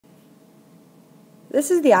This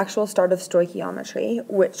is the actual start of stoichiometry,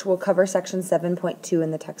 which will cover section 7.2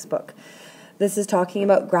 in the textbook. This is talking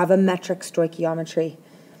about gravimetric stoichiometry.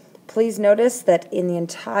 Please notice that in the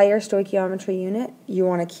entire stoichiometry unit, you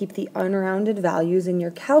want to keep the unrounded values in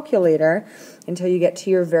your calculator until you get to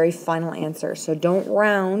your very final answer. So don't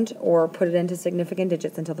round or put it into significant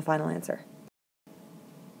digits until the final answer.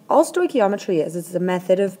 All stoichiometry is a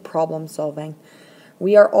method of problem solving.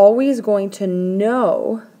 We are always going to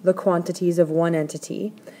know the quantities of one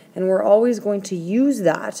entity, and we're always going to use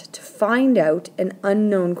that to find out an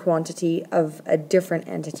unknown quantity of a different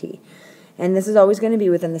entity. And this is always going to be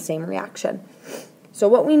within the same reaction. So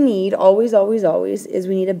what we need, always, is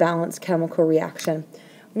we need a balanced chemical reaction.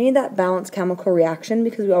 We need that balanced chemical reaction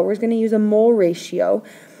because we're always going to use a mole ratio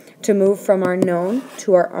to move from our known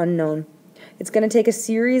to our unknown. It's going to take a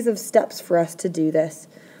series of steps for us to do this.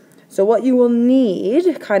 So what you will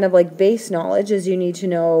need, kind of like base knowledge, is you need to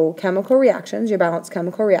know chemical reactions, your balanced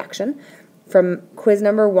chemical reaction. From quiz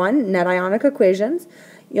number 1, net ionic equations,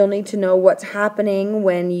 you'll need to know what's happening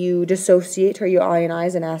when you dissociate or you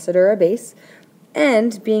ionize an acid or a base,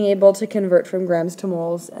 and being able to convert from grams to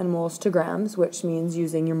moles and moles to grams, which means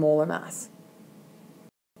using your molar mass.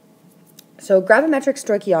 So gravimetric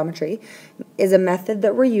stoichiometry is a method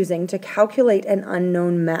that we're using to calculate an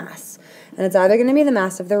unknown mass. And it's either going to be the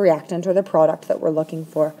mass of the reactant or the product that we're looking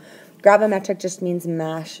for. Gravimetric just means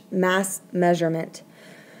mass measurement.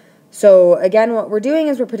 So again, what we're doing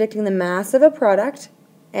is we're predicting the mass of a product,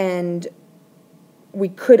 and we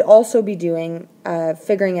could also be doing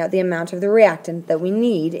figuring out the amount of the reactant that we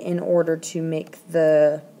need in order to make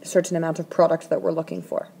the certain amount of product that we're looking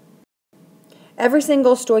for. Every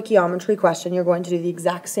single stoichiometry question, you're going to do the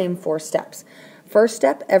exact same 4 steps. First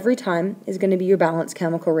step every time is going to be your balanced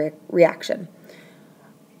chemical reaction.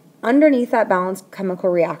 Underneath that balanced chemical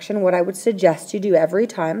reaction, what I would suggest you do every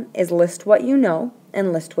time is list what you know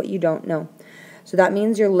and list what you don't know. So that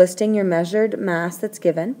means you're listing your measured mass that's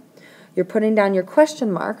given. You're putting down your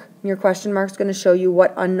question mark. Your question mark is going to show you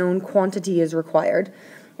what unknown quantity is required.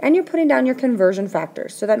 And you're putting down your conversion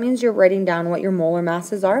factors. So that means you're writing down what your molar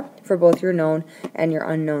masses are for both your known and your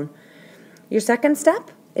unknown. Your second step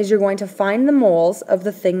is you're going to find the moles of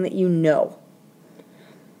the thing that you know.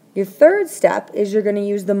 Your third step is you're going to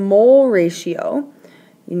use the mole ratio,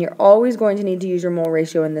 and you're always going to need to use your mole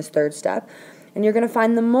ratio in this third step, and you're going to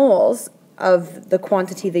find the moles of the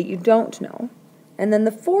quantity that you don't know. And then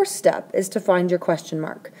the fourth step is to find your question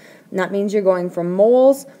mark. And that means you're going from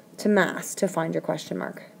moles to mass to find your question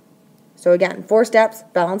mark. So again, 4 steps: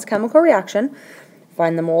 balanced chemical reaction,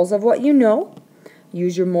 find the moles of what you know,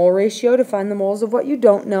 use your mole ratio to find the moles of what you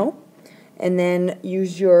don't know, and then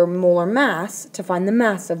use your molar mass to find the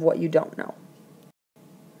mass of what you don't know.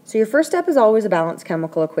 So your first step is always a balanced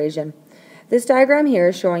chemical equation. This diagram here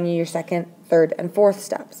is showing you your second, third, and fourth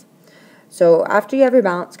steps. So after you have your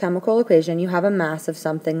balanced chemical equation, you have a mass of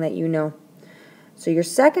something that you know. So your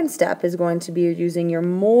second step is going to be using your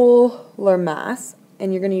molar mass,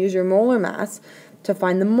 and you're going to use your molar mass to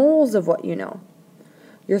find the moles of what you know.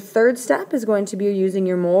 Your third step is going to be using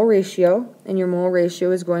your mole ratio, and your mole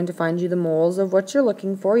ratio is going to find you the moles of what you're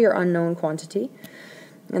looking for, your unknown quantity.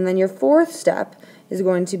 And then your fourth step is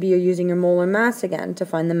going to be using your molar mass again to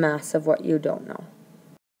find the mass of what you don't know.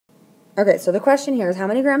 Okay, so the question here is how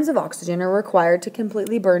many grams of oxygen are required to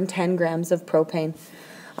completely burn 10 grams of propane?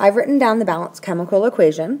 I've written down the balanced chemical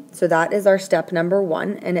equation, so that is our step number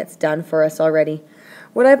 1, and it's done for us already.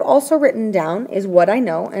 What I've also written down is what I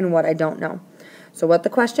know and what I don't know. So what the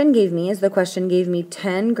question gave me is the question gave me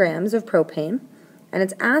 10 grams of propane, and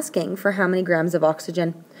it's asking for how many grams of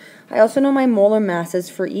oxygen. I also know my molar masses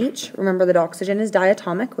for each. Remember that oxygen is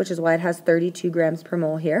diatomic, which is why it has 32 grams per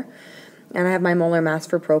mole here. And I have my molar mass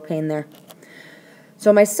for propane there.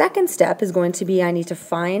 So my second step is going to be I need to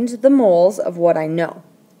find the moles of what I know.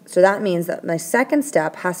 So that means that my second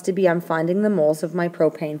step has to be I'm finding the moles of my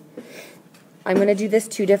propane. I'm going to do this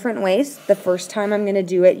 2 different ways. The first time I'm going to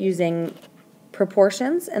do it using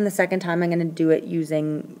proportions, and the second time I'm going to do it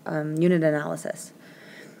using unit analysis.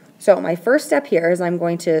 So my first step here is I'm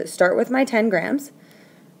going to start with my 10 grams,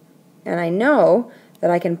 and I know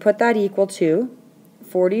that I can put that equal to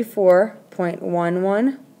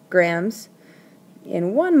 44.11 grams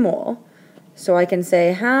in 1 mole. So I can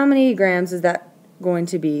say how many grams is that going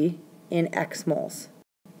to be in X moles.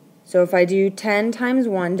 So if I do 10 times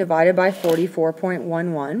 1 divided by 44.11,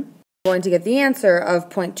 I'm going to get the answer of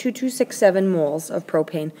 0.2267 moles of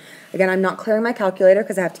propane. Again, I'm not clearing my calculator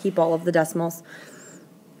because I have to keep all of the decimals.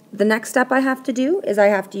 The next step I have to do is I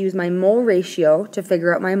have to use my mole ratio to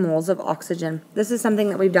figure out my moles of oxygen. This is something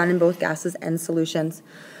that we've done in both gases and solutions.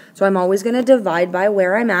 So I'm always going to divide by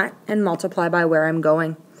where I'm at and multiply by where I'm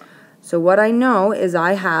going. So what I know is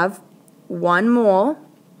I have 1 mole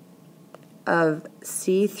of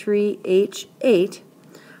C3H8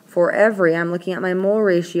 for every, I'm looking at my mole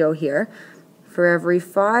ratio here, for every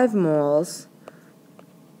 5 moles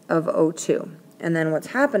of O2. And then what's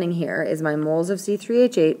happening here is my moles of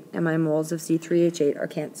C3H8 and my moles of C3H8 are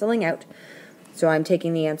canceling out. So I'm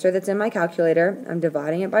taking the answer that's in my calculator, I'm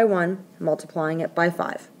dividing it by 1, multiplying it by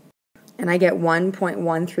 5. And I get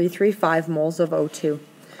 1.1335 moles of O2.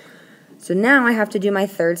 So now I have to do my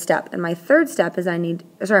third step, and my third step is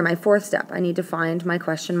my fourth step. I need to find my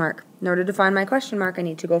question mark. In order to find my question mark, I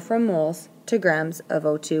need to go from moles to grams of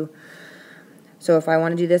O2. So if I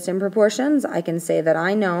want to do this in proportions, I can say that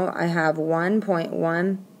I know I have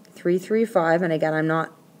 1.1335, and again, I'm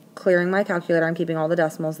not clearing my calculator, I'm keeping all the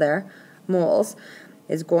decimals there, moles,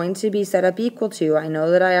 is going to be set up equal to, I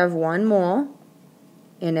know that I have 1 mole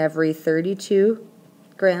in every 32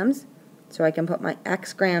 grams, so I can put my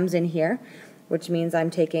X grams in here, which means I'm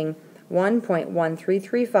taking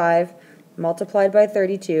 1.1335 multiplied by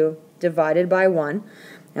 32 divided by 1.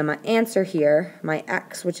 And my answer here, my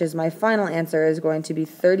X, which is my final answer, is going to be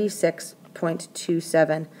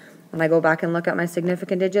 36.27. When I go back and look at my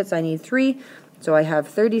significant digits, I need 3, so I have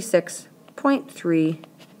 36.3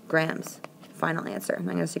 grams. Final answer. I'm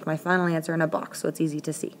going to stick my final answer in a box so it's easy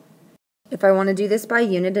to see. If I want to do this by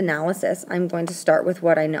unit analysis, I'm going to start with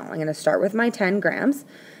what I know. I'm going to start with my 10 grams,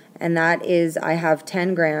 and that is I have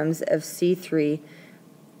 10 grams of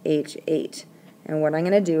C3H8. And what I'm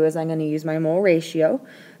going to do is I'm going to use my mole ratio.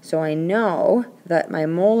 So I know that my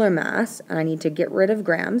molar mass, and I need to get rid of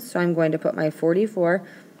grams, so I'm going to put my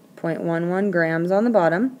 44.11 grams on the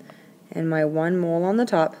bottom and my 1 mole on the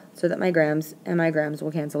top so that my grams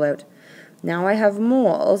will cancel out. Now I have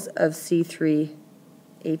moles of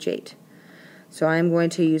C3H8. So I'm going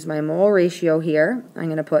to use my mole ratio here. I'm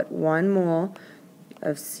going to put 1 mole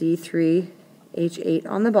of C3H8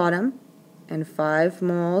 on the bottom and 5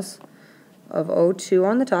 moles of O2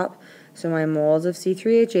 on the top. So my moles of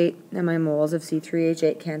C3H8 and my moles of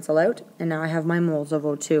C3H8 cancel out, and now I have my moles of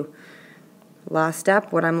O2. Last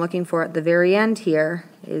step, what I'm looking for at the very end here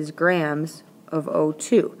is grams of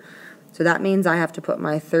O2. So that means I have to put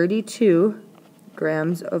my 32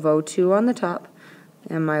 grams of O2 on the top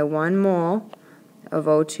and my 1 mole of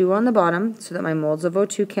O2 on the bottom so that my moles of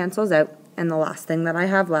O2 cancels out, and the last thing that I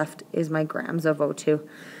have left is my grams of O2.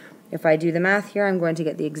 If I do the math here, I'm going to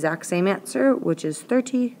get the exact same answer, which is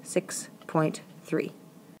 36.3.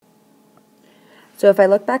 So if I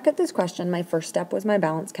look back at this question, my first step was my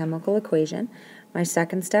balanced chemical equation. My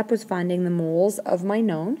second step was finding the moles of my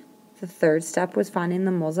known. The third step was finding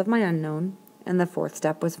the moles of my unknown. And the fourth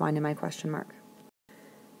step was finding my question mark.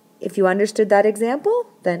 If you understood that example,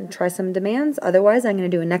 then try some demands. Otherwise, I'm going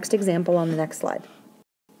to do a next example on the next slide.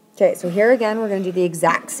 Okay, so here again, we're going to do the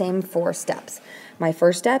exact same 4 steps. My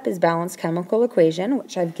first step is balanced chemical equation,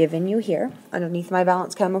 which I've given you here. Underneath my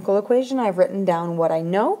balanced chemical equation, I've written down what I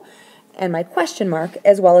know and my question mark,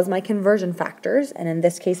 as well as my conversion factors. And in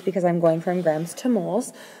this case, because I'm going from grams to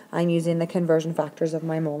moles, I'm using the conversion factors of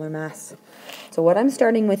my molar mass. So what I'm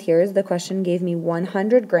starting with here is the question gave me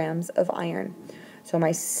 100 grams of iron. So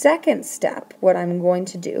my second step, what I'm going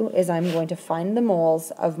to do is I'm going to find the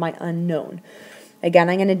moles of my unknown. Again,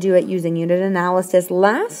 I'm going to do it using unit analysis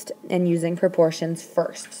last and using proportions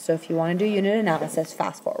first. So if you want to do unit analysis,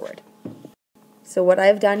 fast forward. So what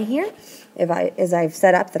I've done here is I've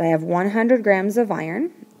set up that I have 100 grams of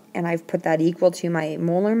iron, and I've put that equal to my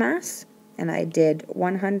molar mass, and I did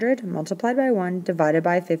 100 multiplied by 1 divided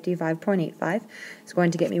by 55.85. It's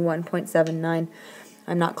going to get me 1.79.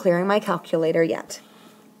 I'm not clearing my calculator yet.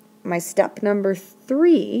 My step number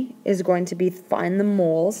 3 is going to be find the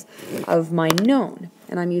moles of my known,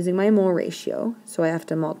 and I'm using my mole ratio, so I have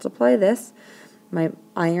to multiply this. My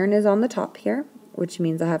iron is on the top here, which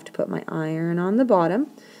means I have to put my iron on the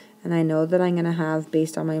bottom, and I know that I'm going to have,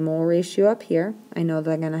 based on my mole ratio up here, I know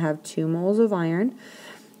that I'm going to have 2 moles of iron.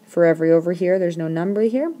 For every over here, there's no number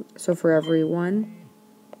here, so for every 1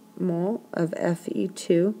 mole of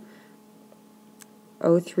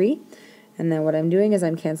Fe2O3, and then what I'm doing is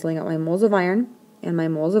I'm canceling out my moles of iron and my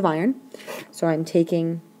moles of iron. So I'm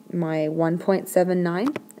taking my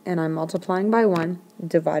 1.79 and I'm multiplying by 1,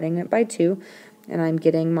 dividing it by 2, and I'm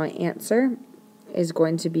getting my answer is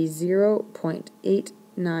going to be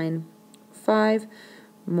 0.895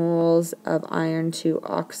 moles of iron 2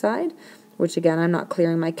 oxide, which again, I'm not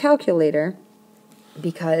clearing my calculator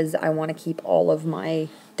because I want to keep all of my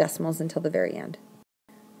decimals until the very end.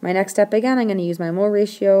 My next step, again, I'm going to use my mole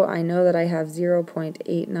ratio. I know that I have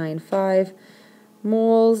 0.895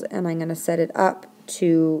 moles, and I'm going to set it up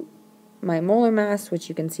to my molar mass, which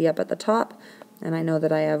you can see up at the top, and I know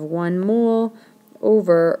that I have 1 mole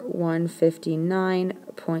over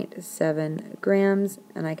 159.7 grams,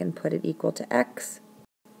 and I can put it equal to X.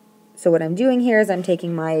 So what I'm doing here is I'm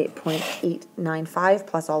taking my 0.895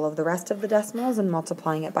 plus all of the rest of the decimals and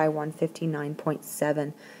multiplying it by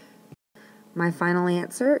 159.7. My final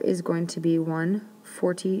answer is going to be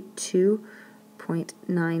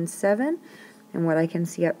 142.97. And what I can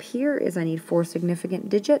see up here is I need 4 significant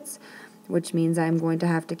digits, which means I'm going to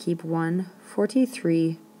have to keep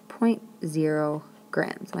 143.0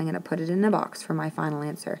 grams. And I'm going to put it in a box for my final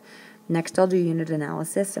answer. Next I'll do unit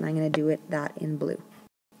analysis, and I'm going to do that in blue.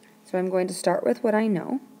 So I'm going to start with what I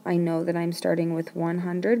know. I know that I'm starting with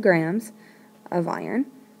 100 grams of iron,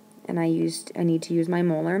 and I need to use my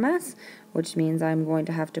molar mass, which means I'm going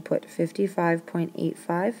to have to put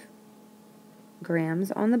 55.85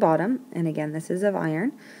 grams on the bottom, and again this is of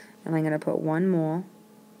iron, and I'm going to put 1 mole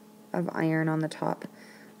of iron on the top.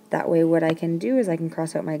 That way what I can do is I can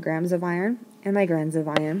cross out my grams of iron and my grains of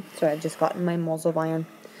iron, so I've just gotten my moles of iron.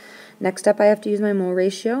 Next up I have to use my mole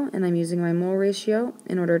ratio, and I'm using my mole ratio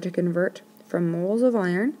in order to convert from moles of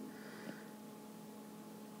iron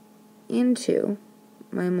into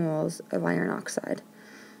my moles of iron oxide.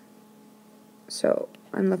 So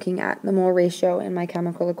I'm looking at the mole ratio in my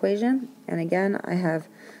chemical equation, and again I have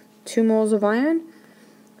 2 moles of iron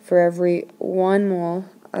for every 1 mole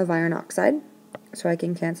of iron oxide, so I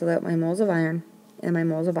can cancel out my moles of iron and my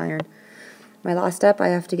moles of iron. My last step, I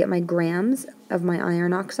have to get my grams of my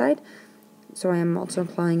iron oxide, so I am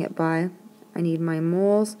multiplying it by, I need my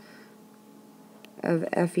moles of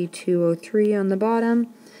Fe2O3 on the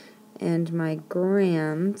bottom and my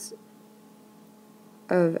grams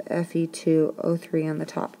of Fe2O3 on the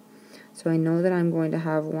top. So I know that I'm going to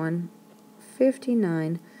have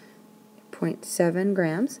 159.7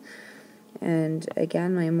 grams, and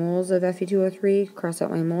again my moles of Fe2O3, cross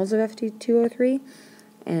out my moles of Fe2O3,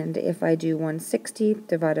 and if I do 160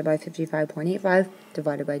 divided by 55.85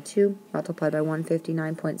 divided by 2 multiplied by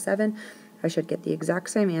 159.7, I should get the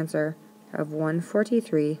exact same answer of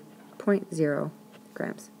 143.0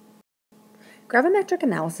 grams. Gravimetric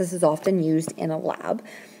analysis is often used in a lab,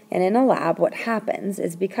 and in a lab what happens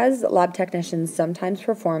is, because lab technicians sometimes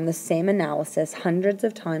perform the same analysis hundreds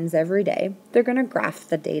of times every day, they're going to graph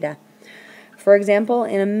the data. For example,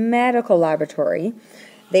 in a medical laboratory,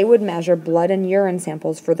 they would measure blood and urine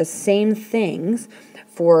samples for the same things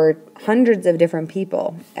for hundreds of different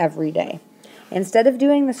people every day. Instead of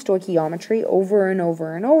doing the stoichiometry over and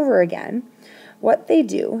over and over again, what they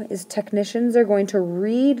do is technicians are going to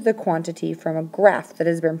read the quantity from a graph that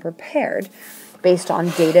has been prepared based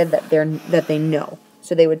on data that they know.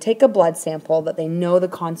 So they would take a blood sample that they know the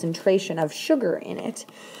concentration of sugar in it.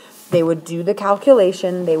 They would do the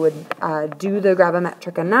calculation, they would do the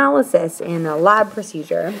gravimetric analysis in a lab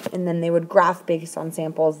procedure, and then they would graph based on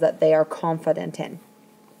samples that they are confident in.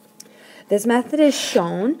 This method is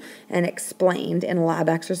shown and explained in lab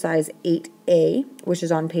exercise 8A, which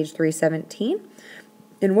is on page 317.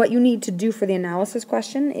 And what you need to do for the analysis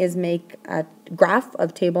question is make a graph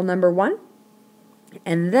of table number 1.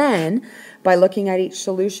 And then, by looking at each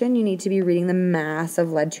solution, you need to be reading the mass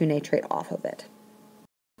of lead-2 nitrate off of it.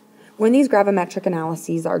 When these gravimetric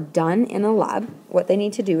analyses are done in a lab, what they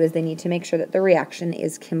need to do is they need to make sure that the reaction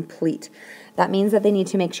is complete. That means that they need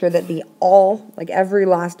to make sure that every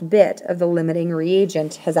last bit of the limiting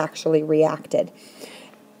reagent has actually reacted.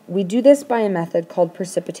 We do this by a method called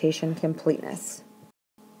precipitation completeness.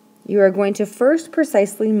 You are going to first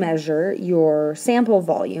precisely measure your sample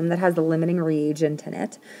volume that has the limiting reagent in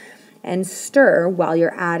it, and stir while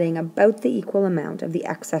you're adding about the equal amount of the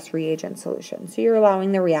excess reagent solution. So you're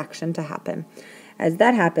allowing the reaction to happen. As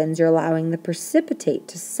that happens, you're allowing the precipitate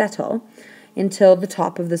to settle until the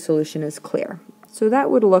top of the solution is clear. So that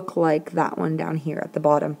would look like that one down here at the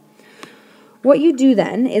bottom. What you do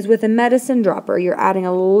then is, with a medicine dropper, you're adding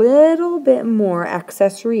a little bit more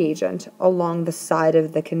excess reagent along the side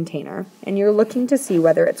of the container, and you're looking to see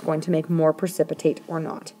whether it's going to make more precipitate or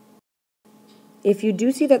not. If you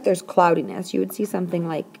do see that there's cloudiness, you would see something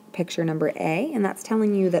like picture number A, and that's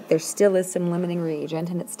telling you that there still is some limiting reagent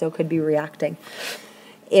and it still could be reacting.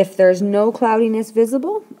 If there's no cloudiness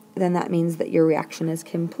visible, then that means that your reaction is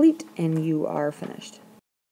complete and you are finished.